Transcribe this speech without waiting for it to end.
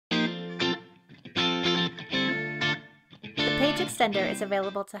Page Extender is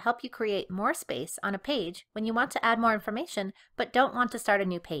available to help you create more space on a page when you want to add more information but don't want to start a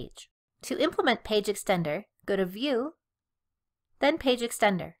new page. To implement Page Extender, go to View, then Page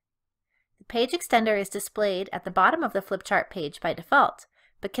Extender. The Page Extender is displayed at the bottom of the flipchart page by default,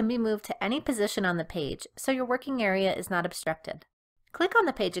 but can be moved to any position on the page so your working area is not obstructed. Click on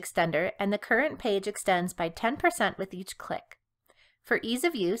the Page Extender and the current page extends by 10% with each click. For ease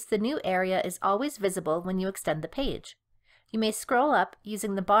of use, the new area is always visible when you extend the page. You may scroll up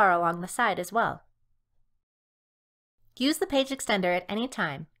using the bar along the side as well. Use the Page Extender at any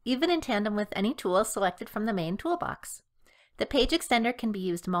time, even in tandem with any tool selected from the main toolbox. The Page Extender can be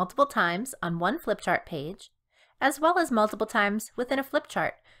used multiple times on one flipchart page, as well as multiple times within a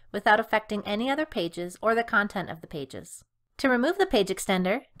flipchart without affecting any other pages or the content of the pages. To remove the Page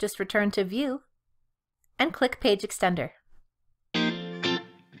Extender, just return to View and click Page Extender.